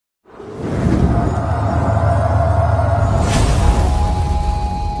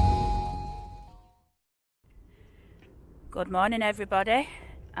Good morning, everybody.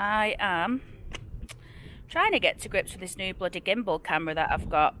 I am trying to get to grips with this new bloody gimbal camera that I've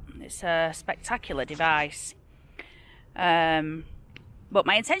got. It's a spectacular device. But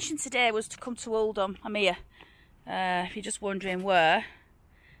my intention today was to come to Oldham. I'm here. If you're just wondering where,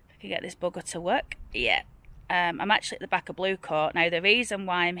 if I can get this bugger to work. Yeah. I'm actually at the back of Blue Coat. Now, the reason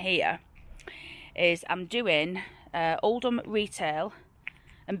why I'm here is I'm doing Oldham Retail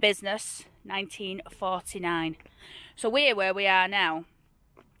and Business 1949. So we're where we are now.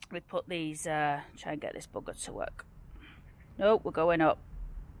 We put these, try and get this bugger to work. Nope, we're going up.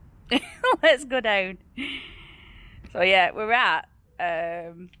 Let's go down. So yeah, we're at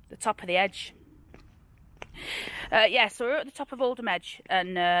the top of the edge. Yeah, so we're at the top of Oldham Edge,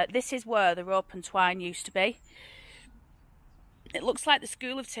 and this is where the rope and twine used to be. It looks like the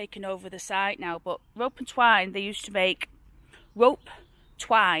school have taken over the site now, but rope and twine, they used to make rope,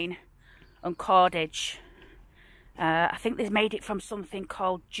 twine and cordage. I think they made it from something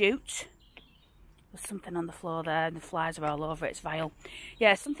called jute. There's something on the floor there and the flies are all over it, it's vile.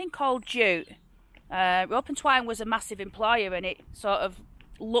 Yeah, something called jute. Rope and twine was a massive employer, and it sort of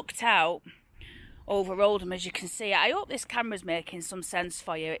looked out over Oldham, as you can see. I hope this camera's making some sense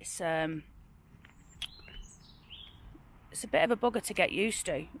for you. It's a bit of a bugger to get used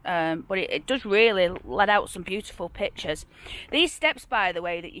to, but it does really let out some beautiful pictures. These steps, by the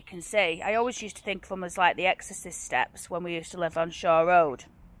way, that you can see, I always used to think of them as like the Exorcist steps when we used to live on Shaw Road.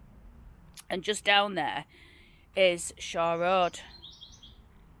 And just down there is Shaw Road.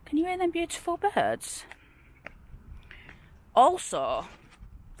 Can you hear them beautiful birds? Also,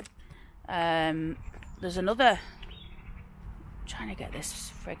 there's another, I'm trying to get this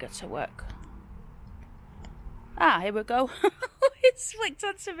frigate to work. Ah, here we go. It's flicked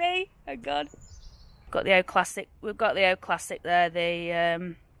onto me. Oh God. Got the old classic. We've got the old classic there.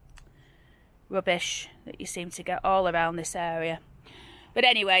 The rubbish that you seem to get all around this area. But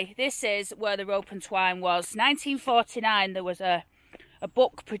anyway, this is where the rope and twine was. 1949. There was a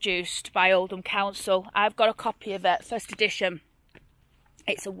book produced by Oldham Council. I've got a copy of it, first edition.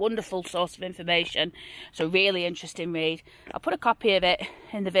 It's a wonderful source of information. It's a really interesting read. I'll put a copy of it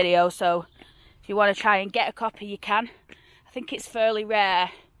in the video, so if you want to try and get a copy, you can. I think it's fairly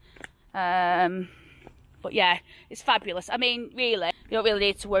rare. But yeah, it's fabulous. I mean, really, you don't really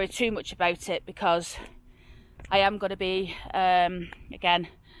need to worry too much about it, because I am going to be, again,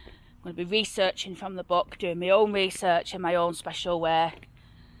 I'm going to be researching from the book, doing my own research in my own special way.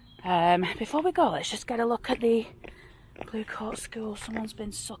 Before we go, let's just get a look at the Blue Coat School. Someone's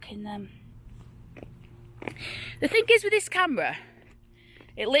been sucking them. The thing is with this camera,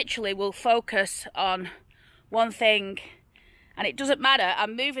 it literally will focus on one thing, and it doesn't matter.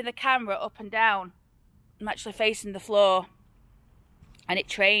 I'm moving the camera up and down. I'm actually facing the floor, and it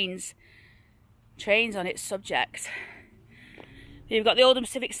trains on its subject. You've got the Oldham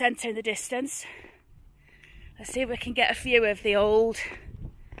Civic Centre in the distance. Let's see if we can get a view of the old...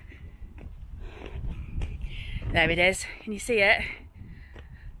 There it is. Can you see it?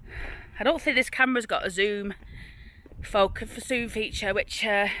 I don't think this camera's got a zoom feature, which is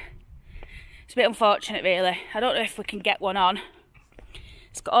a bit unfortunate, really. I don't know if we can get one on.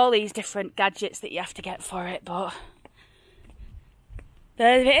 It's got all these different gadgets that you have to get for it, but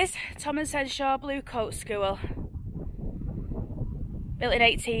there it is. Thomas Henshaw Blue Coat School. Built in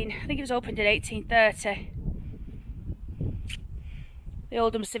I think it was opened in 1830. The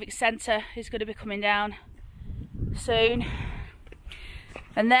Oldham Civic Centre is going to be coming down soon.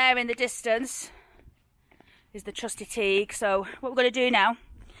 And there in the distance is the trusty Teague. So what we're going to do now,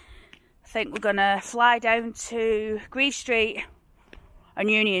 I think we're going to fly down to Grieve Street and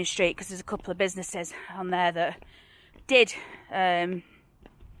Union Street, because there's a couple of businesses on there that did that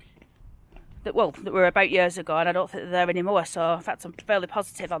were about years ago, and I don't think they're there anymore. So in fact, I'm fairly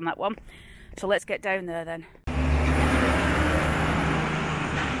positive on that one. So let's get down there then.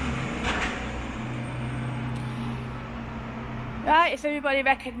 Right, if everybody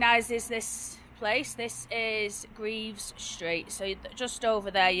recognises this place, this is Greaves Street. So just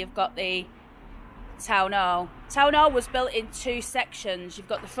over there you've got the Town Hall. Town Hall was built in two sections. You've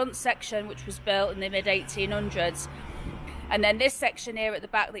got the front section, which was built in the mid-1800s, and then this section here at the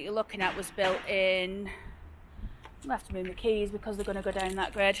back that you're looking at was built in... I'm going to have to move my keys because they're going to go down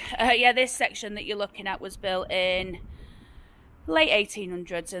that grid. Yeah, this section that you're looking at was built in late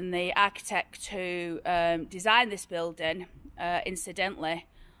 1800s, and the architect who designed this building, incidentally,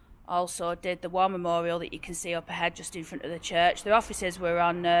 also did the war memorial that you can see up ahead just in front of the church. The offices were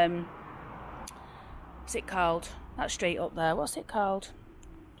on, what's it called? That street up there, what's it called?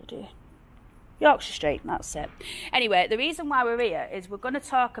 Yorkshire Street, that's it. Anyway, the reason why we're here is we're going to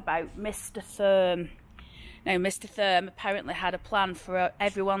talk about Mr. Thurm. Now, Mr. Thurm apparently had a plan for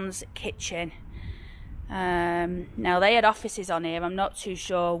everyone's kitchen. Now, they had offices on here. I'm not too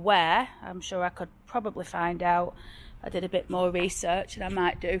sure where. I'm sure I could probably find out. I did a bit more research, and I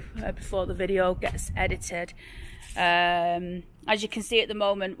might do before the video gets edited. As you can see at the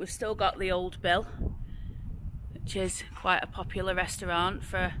moment, we've still got the Old Bill, which is quite a popular restaurant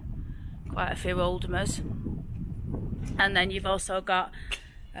for quite a few Oldhamers. And then you've also got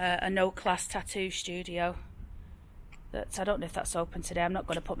a no-class tattoo studio. I don't know if that's open today. I'm not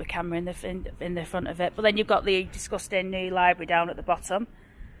going to put my camera in the front of it. But then you've got the disgusting new library down at the bottom,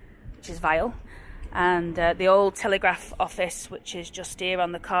 which is vile, and the old telegraph office, which is just here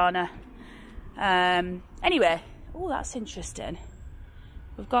on the corner. Anyway, oh, that's interesting.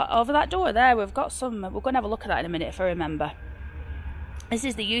 We've got over that door there. We've got some. We're going to have a look at that in a minute if I remember. This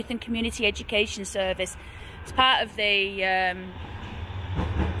is the Youth and Community Education Service. It's part of the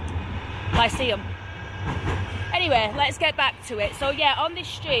Lyceum. Anyway, let's get back to it. So yeah, on this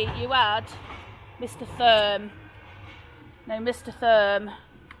street you had Mr. Thurm. Now, Mr. Thurm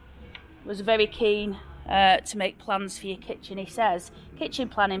was very keen to make plans for your kitchen. He says, kitchen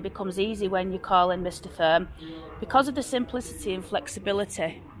planning becomes easy when you call in Mr. Thurm because of the simplicity and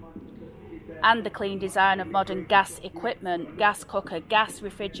flexibility and the clean design of modern gas equipment. Gas cooker, gas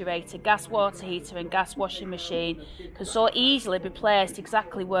refrigerator, gas water heater and gas washing machine can so easily be placed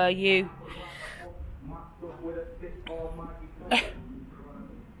exactly where you...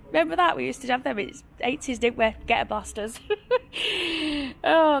 Remember that? We used to have them in the 80s, didn't we? Getter blasters.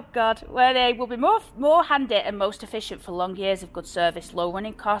 Oh God. Where they will be more handy and most efficient for long years of good service, low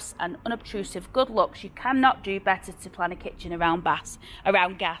running costs and unobtrusive good looks. You cannot do better to plan a kitchen around gas.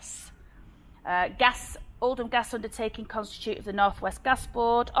 Oldham Gas Undertaking constitute of the North West Gas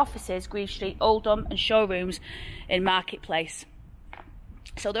Board, offices, Greaves Street, Oldham, and showrooms in Marketplace.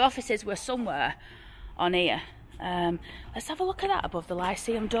 So the offices were somewhere on here. Let's have a look at that above the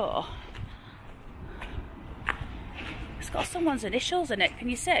Lyceum door. It's got someone's initials in it, can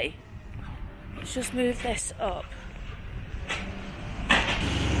you see? Let's just move this up.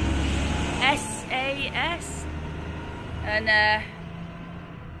 SAS. And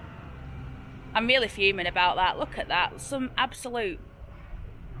I'm really fuming about that. Look at that. Some absolute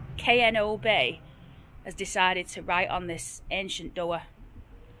KNOB has decided to write on this ancient door.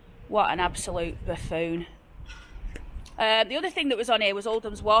 What an absolute buffoon. The other thing that was on here was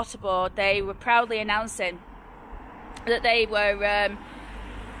Oldham's Water Board. They were proudly announcing that they were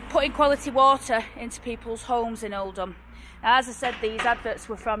putting quality water into people's homes in Oldham. Now, as I said, these adverts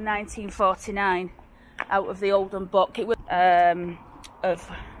were from 1949 out of the Oldham book. It was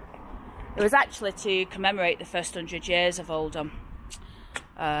actually to commemorate the first 100 years of Oldham.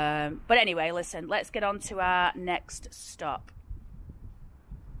 But anyway, listen, let's get on to our next stop.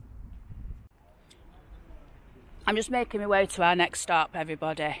 I'm just making my way to our next stop,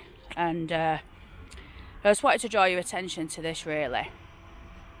 everybody, and I just wanted to draw your attention to this, really.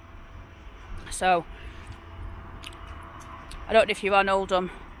 So, I don't know if you're on Oldham,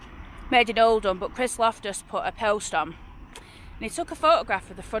 made in Oldham, but Chris Loftus put a post on, and he took a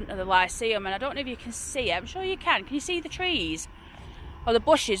photograph of the front of the Lyceum, and I don't know if you can see it. I'm sure you can. Can you see the trees or the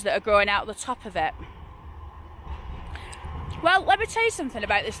bushes that are growing out the top of it? Well, let me tell you something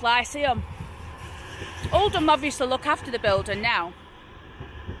about this Lyceum. Oldham obviously look after the building now,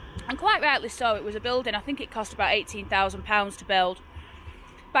 and quite rightly so. It was a building, I think it cost about £18,000 to build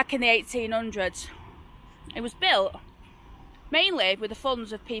back in the 1800s. It was built mainly with the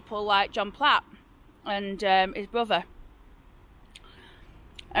funds of people like John Platt and his brother,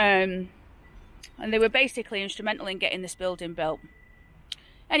 and they were basically instrumental in getting this building built.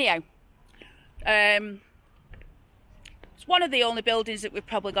 Anyhow, it's one of the only buildings that we've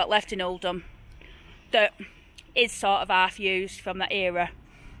probably got left in Oldham that is sort of half used from that era.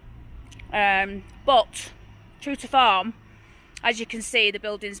 But true to form, as you can see, the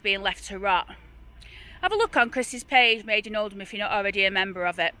building's being left to rot. Have a look on Chris's page, Made in Oldham, if you're not already a member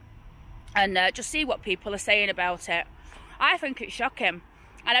of it, and just see what people are saying about it. I think it's shocking,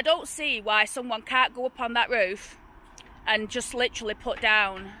 and I don't see why someone can't go up on that roof and just literally put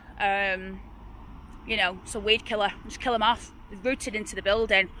down you know, some weed killer, just kill them off. It's rooted into the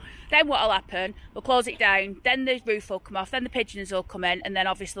building. Then what'll happen, they'll close it down, then the roof will come off, then the pigeons will come in, and then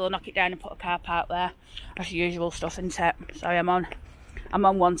obviously they'll knock it down and put a car park there. That's the usual stuff, isn't it? Sorry, I'm on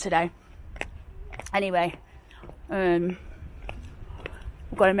one today. Anyway, we've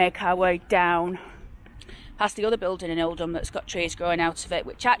got to make our way down past the other building in Oldham that's got trees growing out of it,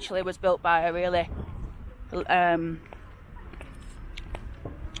 which actually was built by a really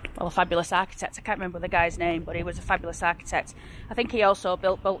well, a fabulous architect. I can't remember the guy's name, but he was a fabulous architect. I think he also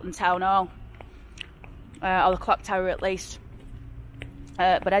built Bolton Town Hall. or the clock tower at least.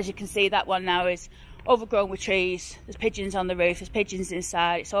 But as you can see, that one now is overgrown with trees. There's pigeons on the roof, there's pigeons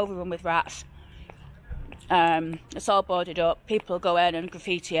inside, it's overrun with rats. It's all boarded up, people go in and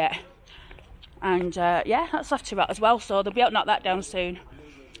graffiti it. And yeah, that's left to rot as well, so they'll be able to knock that down soon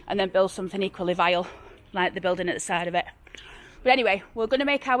and then build something equally vile, like the building at the side of it. But anyway, we're going to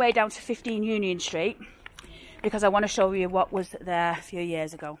make our way down to 15 Union Street because I want to show you what was there a few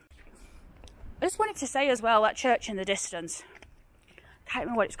years ago. I just wanted to say as well, that church in the distance, I can't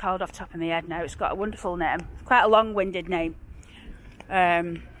remember what it's called off the top of my head now. It's got a wonderful name, quite a long-winded name. I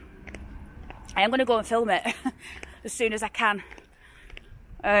am going to go and film it as soon as I can.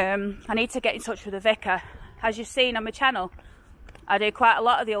 I need to get in touch with the vicar. As you've seen on my channel, I do quite a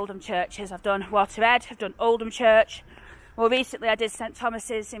lot of the Oldham churches. I've done Waterhead, I've done Oldham Church. More recently I did St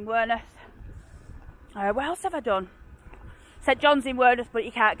Thomas's in Worneth. What else have I done? St John's in Worneth, but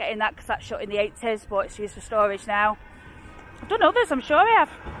you can't get in that because that's shut in the 80s, but it's used for storage now. I've done others, I'm sure I have.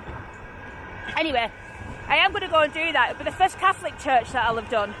 Anyway, I am going to go and do that. It'll be the first Catholic church that I'll have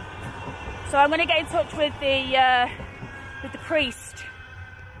done. So I'm going to get in touch with the priest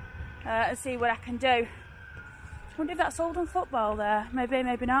and see what I can do. I wonder if that's Oldham football there. Maybe,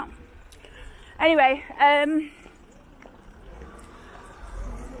 maybe not. Anyway,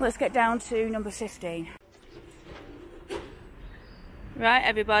 let's get down to number 15. Right,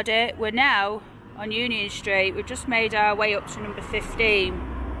 everybody, we're now on Union Street. We've just made our way up to number 15.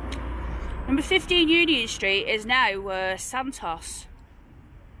 Number 15 Union Street is now where Santos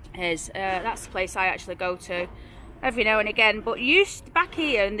is. That's the place I actually go to every now and again. But back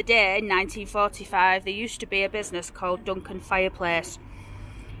here in the day, in 1945, there used to be a business called Duncan Fireplace.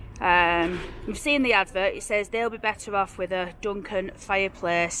 You've seen the advert. It says they'll be better off with a Duncan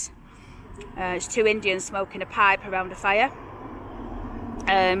Fireplace. It's two Indians smoking a pipe around a fire.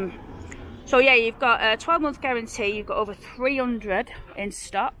 So yeah, you've got a 12-month guarantee. You've got over 300 in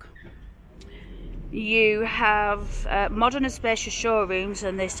stock. You have modern and spacious showrooms,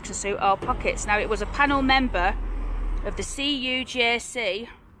 and this can suit all pockets. Now, it was a panel member of the CUJC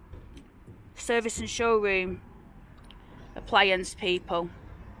Service and Showroom Appliance people.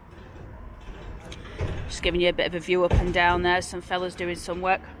 Just giving you a bit of a view up and down there. Some fellas doing some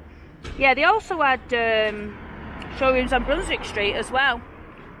work. Yeah, they also had showrooms on Brunswick Street as well.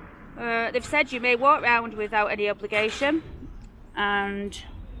 They've said you may walk around without any obligation, and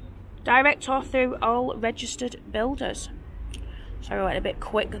direct or through all registered builders. Sorry, I went a bit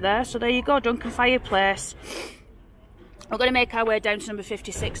quick there. So there you go, Duncan Fireplace. We're going to make our way down to number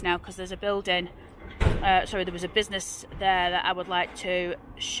 56 now, because there's a building, there was a business there that I would like to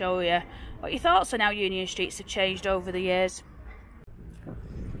show you. What your thoughts on how Union Streets have changed over the years?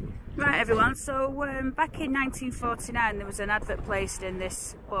 Right, everyone, so back in 1949 there was an advert placed in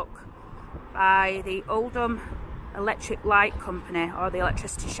this book by the Oldham Electric Light Company, or the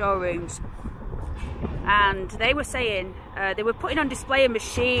electricity showrooms, and they were saying they were putting on display a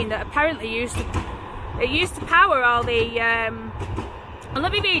machine that apparently used to power all the well,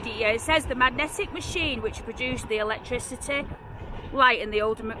 let me read it. Yeah, it says the magnetic machine which produced the electricity light in the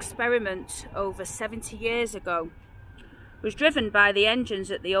Oldham experiment over 70 years ago was driven by the engines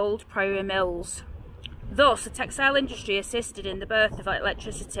at the old Priory Mills. Thus, the textile industry assisted in the birth of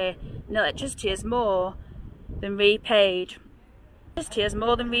electricity, and electricity has more than repaid. Electricity has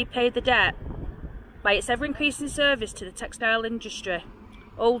more than repaid the debt by its ever-increasing service to the textile industry,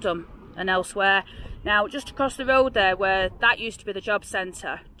 Oldham and elsewhere. Now, just across the road there, where that used to be the job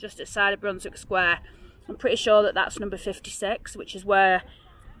centre, just outside of Brunswick Square, I'm pretty sure that that's number 56, which is where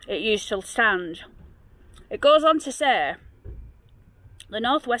it used to stand. It goes on to say, the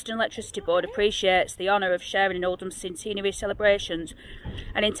North Western Electricity Board appreciates the honour of sharing in Oldham's centenary celebrations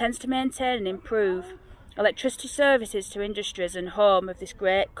and intends to maintain and improve electricity services to industries and home of this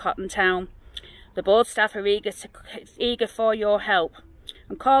great cotton town. The board staff are eager for your help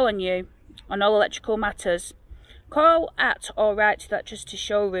and call on you on all electrical matters. Call at or write to the electricity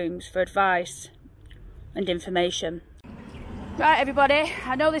showrooms for advice and information. Right, everybody,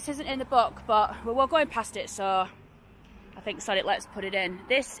 I know this isn't in the book, but we're going past it, so I think, sorry, let's put it in.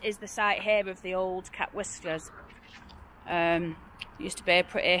 This is the site here of the old Cat Whiskers. It used to be a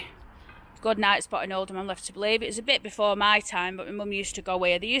pretty good night spot in Oldham, I'm left to believe. It was a bit before my time, but my mum used to go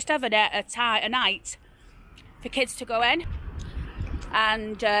here. They used to have a night for kids to go in,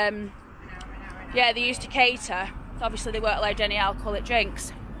 and yeah, they used to cater. Obviously, they weren't allowed any alcoholic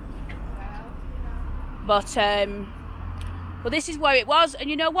drinks, but this is where it was. And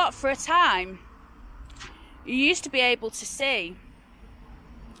you know what? For a time, you used to be able to see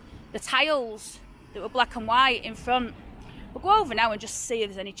the tiles that were black and white in front. We'll go over now and just see if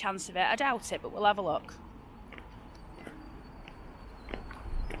there's any chance of it. I doubt it, but we'll have a look.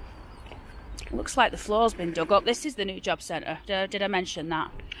 Looks like the floor's been dug up. This is the new job centre. Did I mention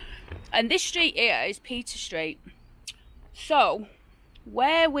that? And this street here is Peter Street. So,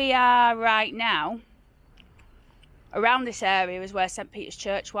 where we are right now, around this area is where St Peter's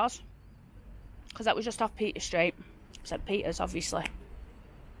Church was. Because that was just off Peter Street. St Peter's, obviously.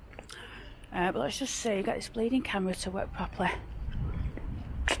 But let's just see, get this bleeding camera to work properly.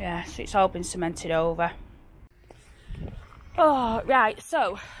 Yeah, so it's all been cemented over. Oh, right,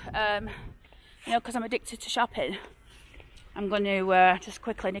 so, you know, because I'm addicted to shopping, I'm going to just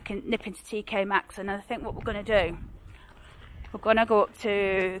quickly nip into TK Maxx, and I think what we're going to do, we're going to go up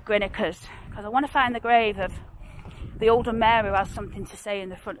to Grinnickers, because I want to find the grave of the Oldham mayor who has something to say in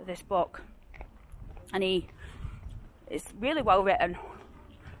the front of this book. And it's really well written,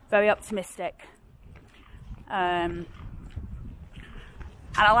 very optimistic. And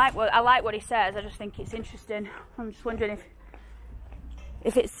I like what he says. I just think it's interesting. I'm just wondering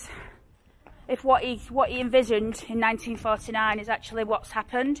if what he envisioned in 1949 is actually what's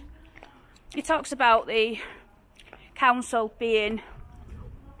happened. He talks about the council being,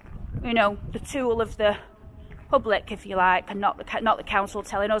 you know, the tool of the public, if you like, and not the council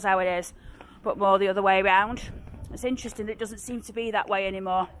telling us how it is, but more the other way around. It's interesting that it doesn't seem to be that way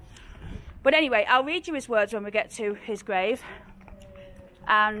anymore. But anyway, I'll read you his words when we get to his grave,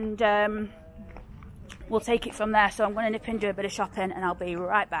 and we'll take it from there. So I'm going to nip and do a bit of shopping, and I'll be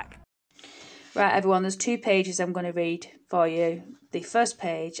right back. Right, everyone, there's 2 pages I'm going to read for you. The first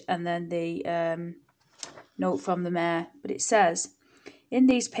page and then the note from the mayor. But it says, in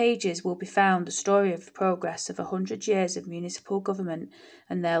these pages will be found the story of the progress of 100 years of municipal government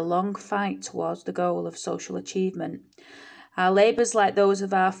and their long fight towards the goal of social achievement. Our labours, like those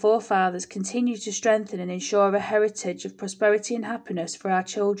of our forefathers, continue to strengthen and ensure a heritage of prosperity and happiness for our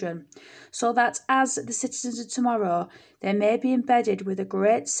children, so that as the citizens of tomorrow, they may be embedded with a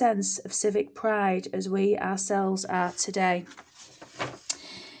great sense of civic pride as we ourselves are today.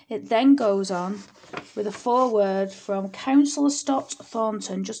 It then goes on with a foreword from Councillor Stott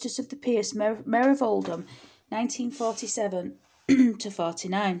Thornton, Justice of the Peace, Mayor of Oldham, 1947 to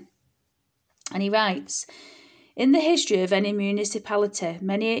 49. And he writes, in the history of any municipality,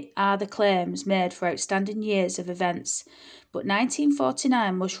 many are the claims made for outstanding years of events, but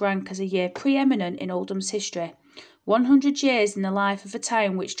 1949 must rank as a year preeminent in Oldham's history. 100 years in the life of a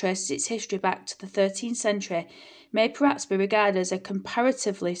town which traces its history back to the 13th century may perhaps be regarded as a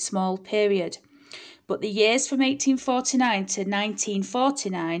comparatively small period. But the years from 1849 to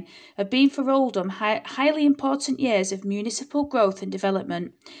 1949 have been for Oldham highly important years of municipal growth and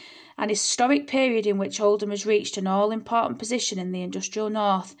development, an historic period in which Oldham has reached an all-important position in the industrial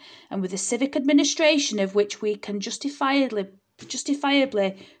north, and with a civic administration of which we can justifiably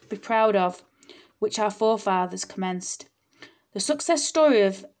be proud of, which our forefathers commenced. The success story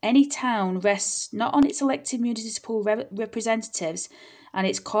of any town rests not on its elected municipal representatives and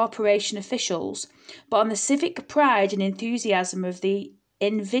its corporation officials, but on the civic pride and enthusiasm of the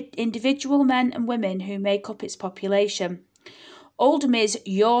individual men and women who make up its population. Oldham is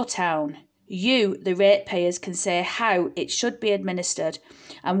your town. You, the ratepayers, can say how it should be administered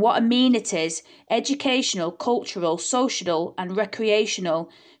and what amenities, educational, cultural, social and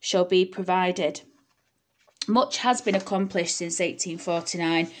recreational, shall be provided. Much has been accomplished since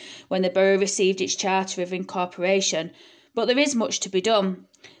 1849, when the borough received its charter of incorporation, but there is much to be done.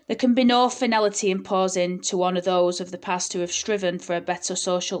 There can be no finality imposing to honour those of the past who have striven for a better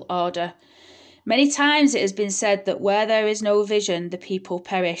social order. Many times it has been said that where there is no vision, the people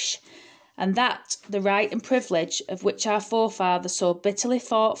perish, and that the right and privilege of which our forefathers so bitterly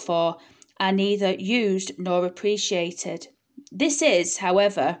fought for are neither used nor appreciated. This is,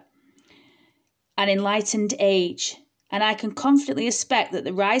 however, an enlightened age, and I can confidently expect that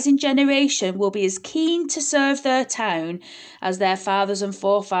the rising generation will be as keen to serve their town as their fathers and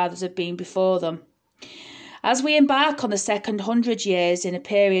forefathers have been before them. As we embark on the second 100 years in a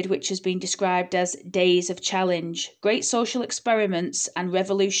period which has been described as days of challenge, great social experiments and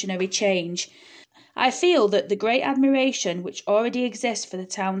revolutionary change, I feel that the great admiration which already exists for the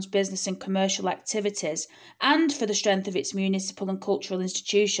town's business and commercial activities and for the strength of its municipal and cultural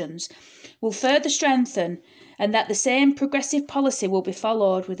institutions will further strengthen, and that the same progressive policy will be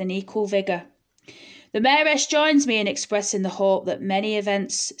followed with an equal vigour. The Mayoress joins me in expressing the hope that many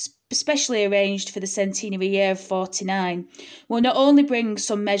events, especially arranged for the centenary year of 49, will not only bring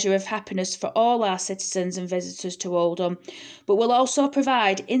some measure of happiness for all our citizens and visitors to Oldham, but will also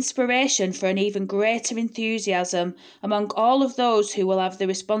provide inspiration for an even greater enthusiasm among all of those who will have the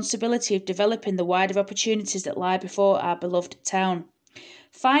responsibility of developing the wider opportunities that lie before our beloved town.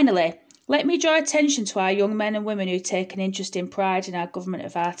 Finally, let me draw attention to our young men and women who take an interest in pride in our government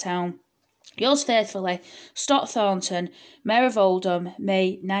of our town. Yours faithfully, Stott Thornton, Mayor of Oldham,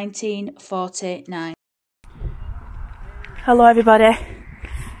 May 1949. Hello everybody.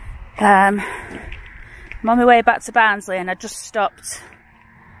 I'm on my way back to Barnsley and I just stopped.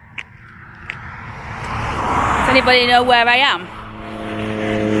 Does anybody know where I am?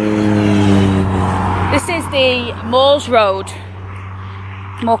 This is the Moors Road,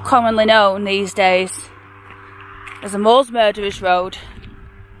 more commonly known these days as the Moors Murderers Road,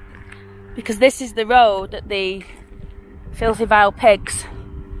 because this is the road that the filthy vile pigs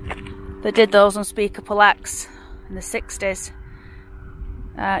that did those unspeakable acts in the 60s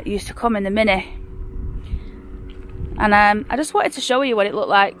used to come in the Mini. And I just wanted to show you what it looked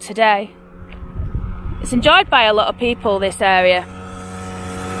like today. It's enjoyed by a lot of people, this area,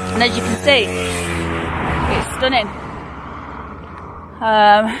 and as you can see, it's stunning.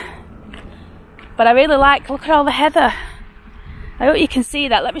 But I really like, look at all the heather. I hope you can see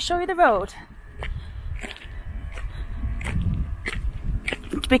that. Let me show you the road.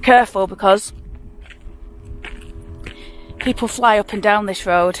 Be careful because people fly up and down this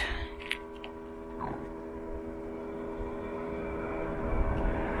road.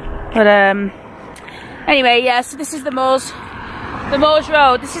 But anyway, yeah, so this is the Moors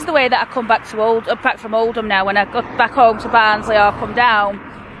Road. This is the way that I come back to back from Oldham now. When I go back home to Barnsley or come down,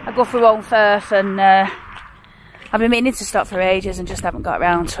 I go through Old Firth, and I've been meaning to stop for ages and just haven't got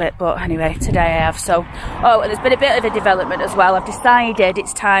around to it. But anyway, today I have. So, oh, and there's been a bit of a development as well. I've decided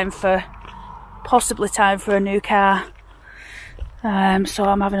it's possibly time for a new car. So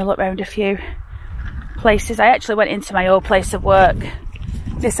I'm having a look around a few places. I actually went into my old place of work,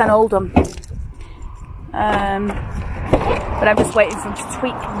 this in Oldham. But I'm just waiting for him to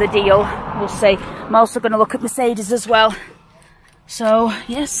tweak the deal. We'll see. I'm also going to look at Mercedes as well. So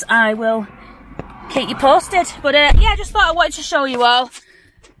yes, I will keep you posted. But yeah, I just thought I wanted to show you all.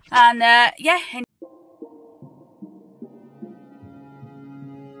 And yeah.